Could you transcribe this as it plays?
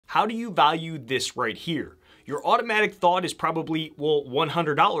how do you value this right here? Your automatic thought is probably, well,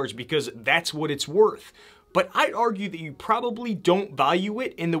 $100 because that's what it's worth. But I'd argue that you probably don't value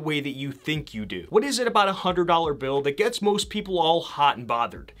it in the way that you think you do. What is it about a $100 bill that gets most people all hot and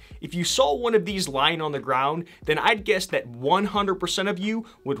bothered? If you saw one of these lying on the ground, then I'd guess that 100% of you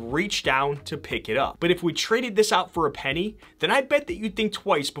would reach down to pick it up. But if we traded this out for a penny, then I bet that you'd think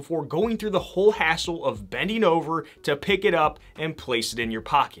twice before going through the whole hassle of bending over to pick it up and place it in your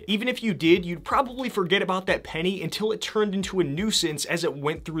pocket. Even if you did, you'd probably forget about that penny until it turned into a nuisance as it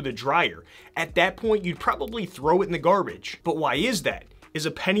went through the dryer. At that point, you'd probably throw it in the garbage. But why is that? Is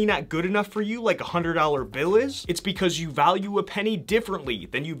a penny not good enough for you like a $100 bill is? It's because you value a penny differently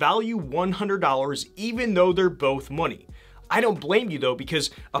than you value $100, even though they're both money. I don't blame you though, because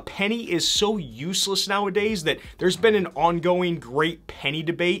a penny is so useless nowadays that there's been an ongoing great penny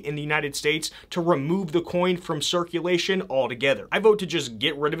debate in the United States to remove the coin from circulation altogether. I vote to just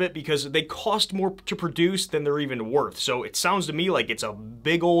get rid of it because they cost more to produce than they're even worth, so it sounds to me like it's a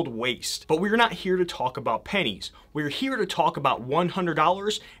big old waste. But we're not here to talk about pennies. We're here to talk about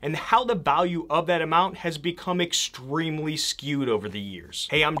 $100 and how the value of that amount has become extremely skewed over the years.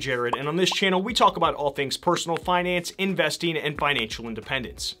 Hey, I'm Jared, and on this channel we talk about all things personal finance, investing, and financial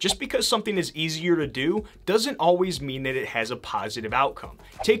independence. Just because something is easier to do doesn't always mean that it has a positive outcome.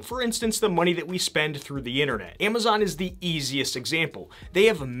 Take for instance the money that we spend through the internet. Amazon is the easiest example. They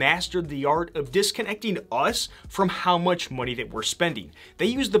have mastered the art of disconnecting us from how much money that we're spending. They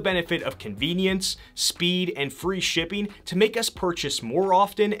use the benefit of convenience, speed, and free shipping to make us purchase more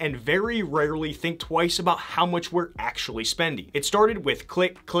often and very rarely think twice about how much we're actually spending. It started with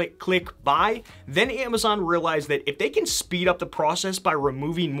click, click, click, buy. Then Amazon realized that if they can speed up the process by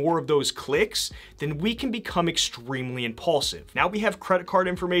removing more of those clicks, then we can become extremely impulsive. Now we have credit card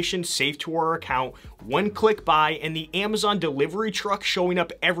information saved to our account, one click buy, and the Amazon delivery truck showing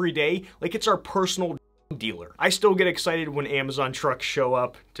up every day like it's our personal dealer. I still get excited when Amazon trucks show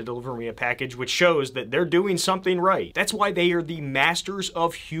up to deliver me a package, which shows that they're doing something right. That's why they are the masters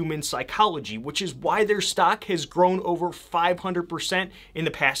of human psychology, which is why their stock has grown over 500% in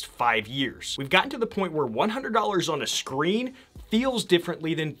the past 5 years. We've gotten to the point where $100 on a screen feels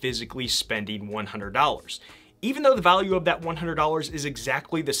differently than physically spending $100. Even though the value of that $100 is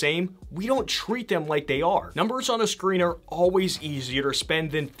exactly the same, we don't treat them like they are. Numbers on a screen are always easier to spend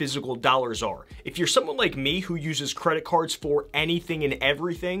than physical dollars are. If you're someone like me who uses credit cards for anything and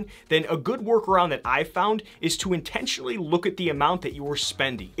everything, then a good workaround that I've found is to intentionally look at the amount that you are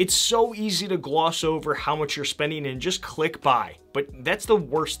spending. It's so easy to gloss over how much you're spending and just click buy. But that's the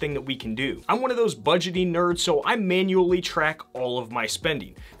worst thing that we can do. I'm one of those budgeting nerds, so I manually track all of my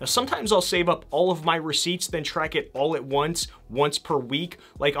spending. Now, sometimes I'll save up all of my receipts, then track it all at once per week,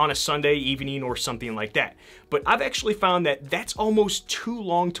 like on a Sunday evening or something like that. But I've actually found that that's almost too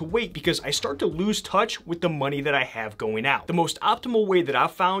long to wait because I start to lose touch with the money that I have going out. The most optimal way that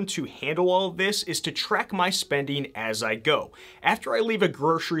I've found to handle all of this is to track my spending as I go. After I leave a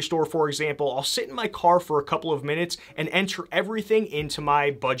grocery store, for example, I'll sit in my car for a couple of minutes and enter everything into my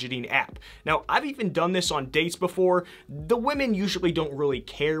budgeting app. Now, I've even done this on dates before. The women usually don't really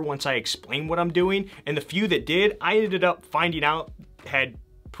care once I explain what I'm doing, and the few that did, I ended up finding out had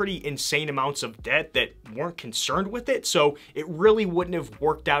pretty insane amounts of debt that weren't concerned with it, so it really wouldn't have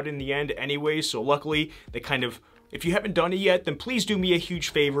worked out in the end anyway. So luckily, they kind of, if you haven't done it yet, then please do me a huge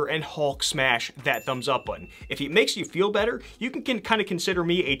favor and Hulk smash that thumbs up button. If it makes you feel better, you can kind of consider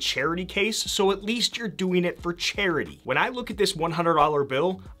me a charity case, so at least you're doing it for charity. When I look at this $100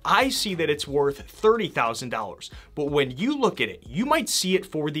 bill, I see that it's worth $30,000. But when you look at it, you might see it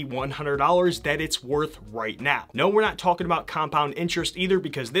for the $100 that it's worth right now. No, we're not talking about compound interest either,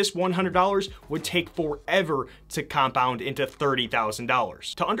 because this $100 would take forever to compound into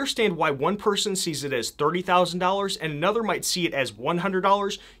 $30,000. To understand why one person sees it as $30,000 and another might see it as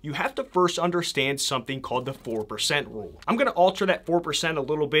 $100, you have to first understand something called the 4% rule. I'm gonna alter that 4% a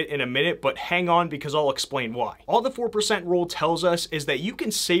little bit in a minute, but hang on because I'll explain why. All the 4% rule tells us is that you can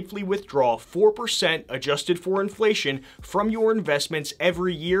safely withdraw 4% adjusted for inflation from your investments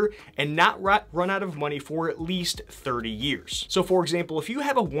every year and not run out of money for at least 30 years. So for example, if you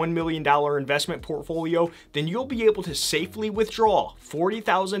have a $1 million investment portfolio, then you'll be able to safely withdraw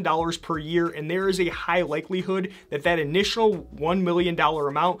 $40,000 per year, and there is a high likelihood that initial $1 million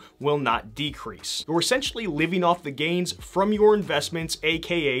amount will not decrease. You're essentially living off the gains from your investments,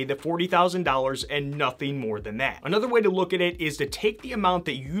 aka the $40,000, and nothing more than that. Another way to look at it is to take the amount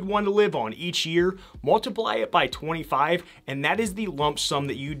that you'd want to live on each year, multiply it by 25, and that is the lump sum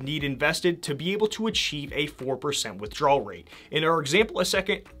that you'd need invested to be able to achieve a 4% withdrawal rate. In our example a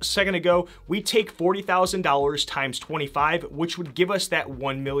second ago, we take $40,000 times 25, which would give us that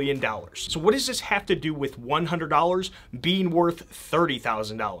 $1 million. So what does this have to do with $100 being worth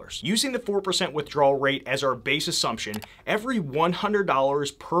 $30,000? Using the 4% withdrawal rate as our base assumption, every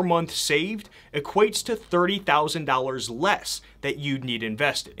 $100 per month saved equates to $30,000 less that you'd need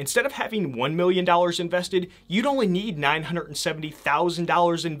invested. Instead of having $1 million invested, you'd only need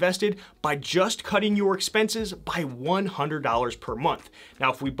 $970,000 invested by just cutting your expenses by $100 per month.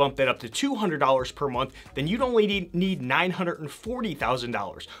 Now, if we bump that up to $200 per month, then you'd only need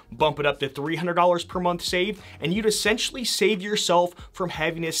 $940,000. Bump it up to $300 per month saved, and you'd essentially save yourself from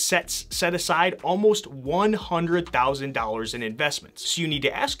having to set aside almost $100,000 in investments. So you need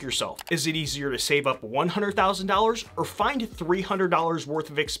to ask yourself, is it easier to save up $100,000 or find $300 worth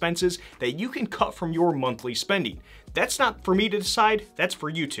of expenses that you can cut from your monthly spending? That's not for me to decide, that's for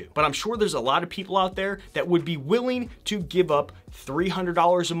you to. But I'm sure there's a lot of people out there that would be willing to give up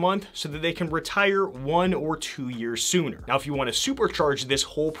 $300 a month so that they can retire 1 or 2 years sooner. Now, if you want to supercharge this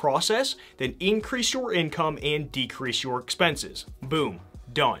whole process, then increase your income and decrease your expenses. Boom.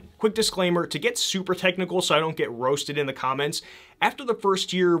 Done. Quick disclaimer, to get super technical so I don't get roasted in the comments, after the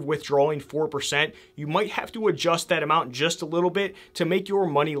first year of withdrawing 4%, you might have to adjust that amount just a little bit to make your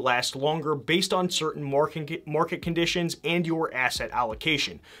money last longer based on certain market conditions and your asset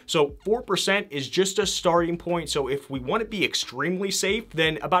allocation. So 4% is just a starting point, so if we want to be extremely safe,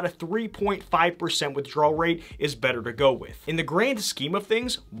 then about a 3.5% withdrawal rate is better to go with. In the grand scheme of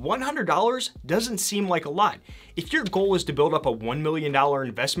things, $100 doesn't seem like a lot. If your goal is to build up a $1 million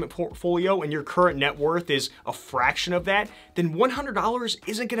investment portfolio and your current net worth is a fraction of that, then $100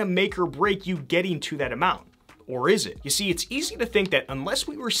 isn't going to make or break you getting to that amount. Or is it? You see, it's easy to think that unless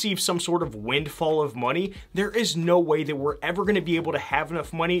we receive some sort of windfall of money, there is no way that we're ever going to be able to have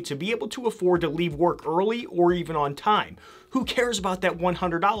enough money to be able to afford to leave work early or even on time. Who cares about that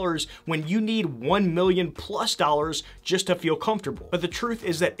 $100 when you need $1 million plus just to feel comfortable? But the truth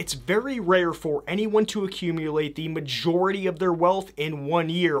is that it's very rare for anyone to accumulate the majority of their wealth in 1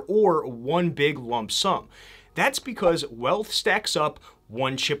 year or one big lump sum. That's because wealth stacks up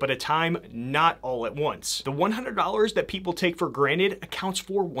one chip at a time, not all at once. The $100 that people take for granted accounts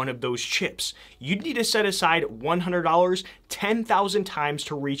for one of those chips. You'd need to set aside $100 10,000 times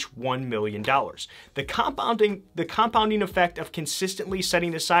to reach $1 million. The compounding effect of consistently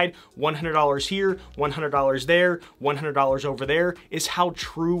setting aside $100 here, $100 there, $100 over there is how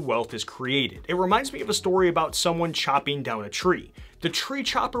true wealth is created. It reminds me of a story about someone chopping down a tree. The tree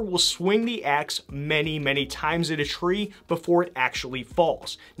chopper will swing the axe many times at a tree before it actually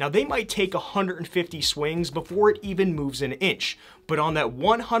falls. Now, they might take 150 swings before it even moves an inch, but on that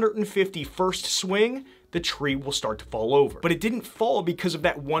 151st swing, the tree will start to fall over. But it didn't fall because of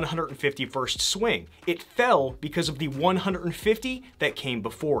that 151st swing. It fell because of the 150 that came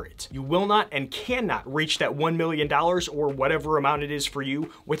before it. You will not and cannot reach that $1 million or whatever amount it is for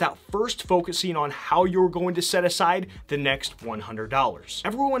you without first focusing on how you're going to set aside the next $100.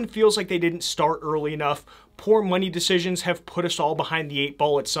 Everyone feels like they didn't start early enough. Poor money decisions have put us all behind the 8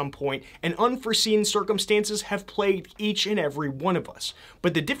 ball at some point, and unforeseen circumstances have plagued each and every one of us.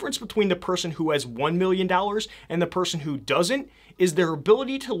 But the difference between the person who has $1 million and the person who doesn't is their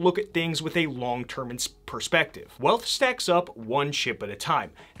ability to look at things with a long-term perspective. Wealth stacks up one chip at a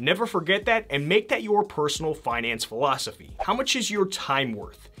time. Never forget that and make that your personal finance philosophy. How much is your time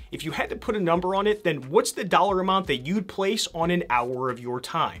worth? If you had to put a number on it, then what's the dollar amount that you'd place on an hour of your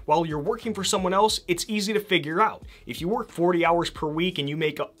time? While you're working for someone else, it's easy to figure out. If you work 40 hours per week and you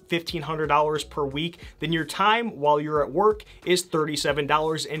make $1,500 per week, then your time while you're at work is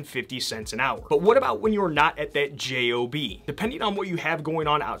 $37.50 an hour. But what about when you're not at that job? Depending on what you have going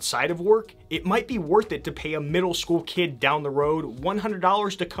on outside of work, it might be worth it to pay a middle school kid down the road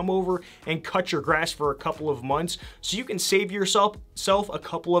 $100 to come over and cut your grass for a couple of months so you can save yourself a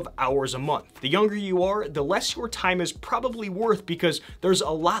couple of hours a month. The younger you are, the less your time is probably worth because there's a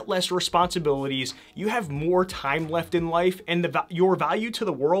lot less responsibilities, you have more time left in life, and your value to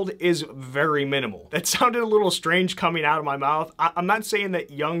the world is very minimal. That sounded a little strange coming out of my mouth. I'm not saying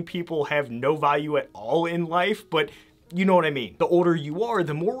that young people have no value at all in life, but you know what I mean. The older you are,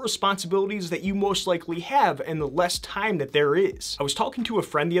 the more responsibilities that you most likely have and the less time that there is. I was talking to a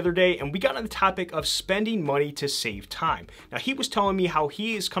friend the other day and we got on the topic of spending money to save time. Now he was telling me how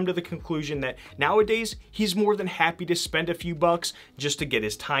he has come to the conclusion that nowadays he's more than happy to spend a few bucks just to get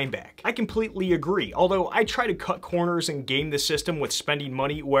his time back. I completely agree. Although I try to cut corners and game the system with spending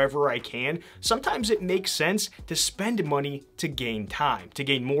money wherever I can, sometimes it makes sense to spend money to gain time, to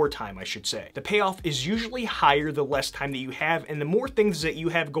gain more time, I should say. The payoff is usually higher the less time that you have and the more things that you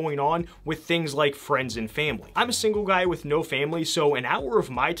have going on with things like friends and family. I'm a single guy with no family, so an hour of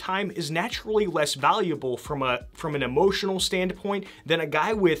my time is naturally less valuable from an emotional standpoint than a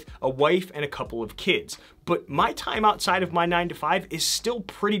guy with a wife and a couple of kids. But my time outside of my 9 to 5 is still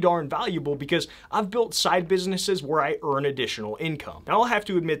pretty darn valuable because I've built side businesses where I earn additional income. Now I'll have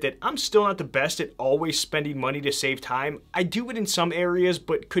to admit that I'm still not the best at always spending money to save time. I do it in some areas,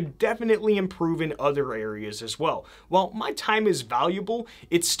 but could definitely improve in other areas as well. While my time is valuable,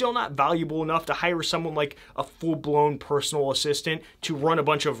 it's still not valuable enough to hire someone like a full-blown personal assistant to run a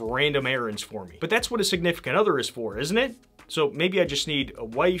bunch of random errands for me. But that's what a significant other is for, isn't it? So maybe I just need a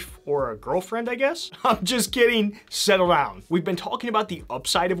wife or a girlfriend, I guess? I'm just kidding, settle down. We've been talking about the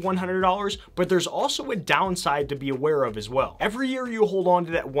upside of $100, but there's also a downside to be aware of as well. Every year you hold on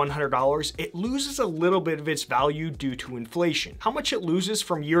to that $100, it loses a little bit of its value due to inflation. How much it loses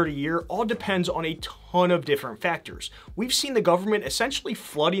from year to year all depends on a ton of different factors. We've seen the government essentially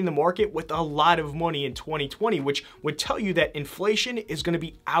flooding the market with a lot of money in 2020, which would tell you that inflation is going to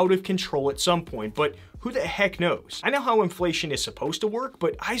be out of control at some point, but who the heck knows? I know how inflation is supposed to work,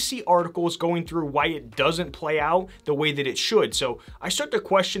 but I see articles going through why it doesn't play out the way that it should. So I start to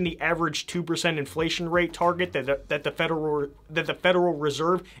question the average 2% inflation rate target that the Federal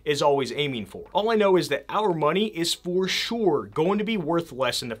Reserve is always aiming for. All I know is that our money is for sure going to be worth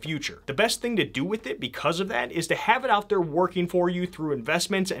less in the future. The best thing to do with it because of that is to have it out there working for you through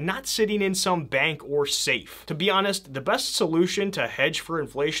investments and not sitting in some bank or safe. To be honest, the best solution to hedge for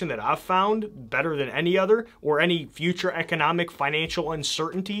inflation that I've found, better than any other or any future economic financial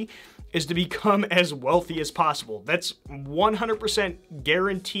uncertainty, is to become as wealthy as possible. That's 100%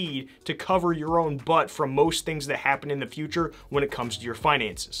 guaranteed to cover your own butt from most things that happen in the future when it comes to your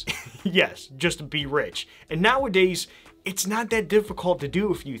finances. Yes, just to be rich. And nowadays, it's not that difficult to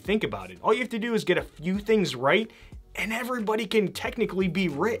do if you think about it. All you have to do is get a few things right and everybody can technically be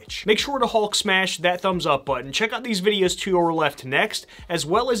rich. Make sure to Hulk smash that thumbs up button. Check out these videos to your left next, as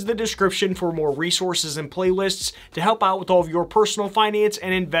well as the description for more resources and playlists to help out with all of your personal finance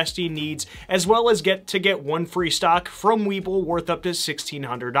and investing needs, as well as get one free stock from Webull worth up to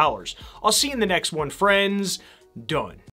 $1,600. I'll see you in the next one, friends. Done.